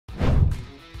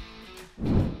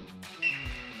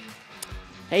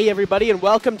Hey everybody, and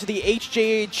welcome to the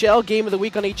HJHL Game of the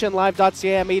Week on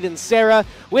HNLive.ca. I'm Aiden Sarah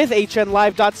with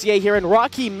HNLive.ca here in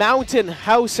Rocky Mountain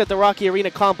House at the Rocky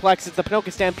Arena Complex. It's the Ponoka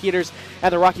Stampeders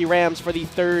and the Rocky Rams for the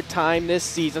third time this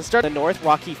season. Start in the north,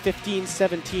 Rocky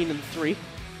 15-17-3.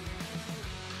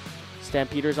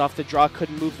 Stampeders off the draw,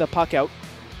 couldn't move the puck out.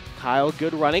 Kyle,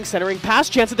 good running, centering pass,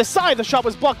 chance at the side, the shot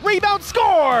was blocked, rebound,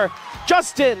 score!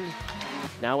 Justin!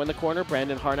 Now in the corner,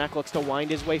 Brandon Harnack looks to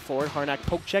wind his way forward. Harnack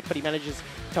poke check, but he manages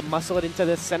to muscle it into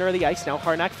the center of the ice. Now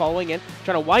Harnack following in,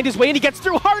 trying to wind his way in. He gets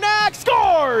through. Harnack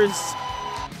scores!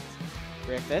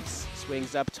 Griffiths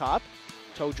swings up top.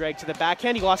 Toe drag to the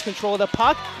backhand. He lost control of the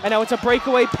puck. And now it's a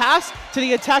breakaway pass. To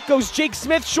the attack goes Jake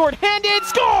Smith. Short-handed.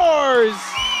 Scores!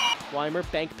 Weimer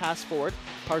bank pass forward.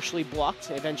 Partially blocked.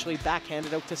 Eventually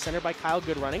backhanded out to center by Kyle.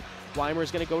 Good running.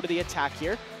 Weimer's going to go to the attack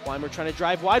here. Weimer trying to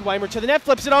drive wide. Weimer to the net.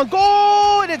 Flips it on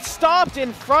goal. And it's stopped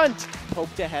in front.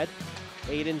 Poked ahead.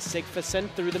 Aiden Sigfusson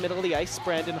through the middle of the ice.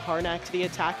 Brandon Harnack to the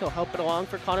attack. He'll help it along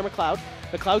for Connor McLeod.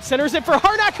 McLeod centers it for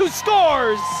Harnack, who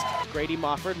scores! Grady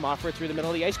Mofford. Mofford through the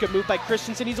middle of the ice. Good move by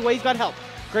Christensen. He's away. He's got help.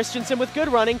 Christensen with good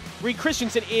running. Reed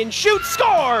Christensen in. Shoots.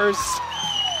 Scores!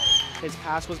 His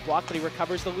pass was blocked, but he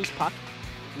recovers the loose puck.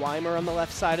 Weimer on the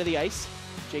left side of the ice.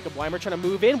 Jacob Weimer trying to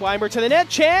move in. Weimer to the net.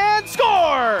 Chance.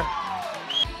 Score!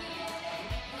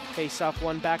 Face-off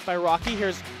one back by Rocky.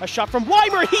 Here's a shot from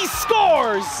Weimer. He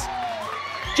scores!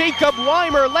 Jacob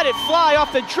Weimer let it fly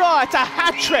off the draw. It's a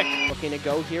hat trick. Looking to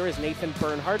go here is Nathan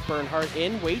Bernhardt. Bernhardt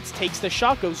in, waits, takes the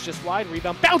shot, goes just wide.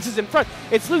 Rebound bounces in front.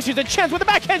 It's loose. Here's a chance with a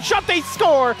backhand shot. They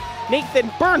score. Nathan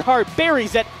Bernhardt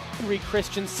buries it. Reed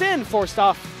Christensen forced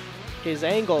off his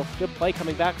angle. Good play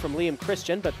coming back from Liam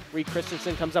Christian, but Reed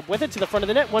Christensen comes up with it to the front of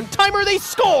the net. One-timer, they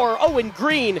score! Owen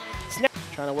Green.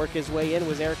 Trying to work his way in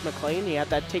was Eric McLean. He had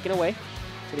that taken away.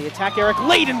 To the attack, Eric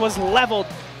Layden was leveled.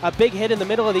 A big hit in the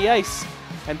middle of the ice.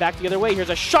 And back the other way, here's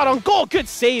a shot on goal. Good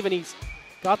save, and he's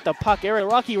got the puck. The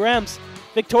Rocky Rams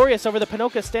victorious over the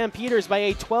Ponoka Stampeders by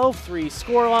a 12-3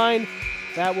 scoreline.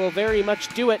 That will very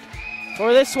much do it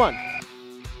for this one.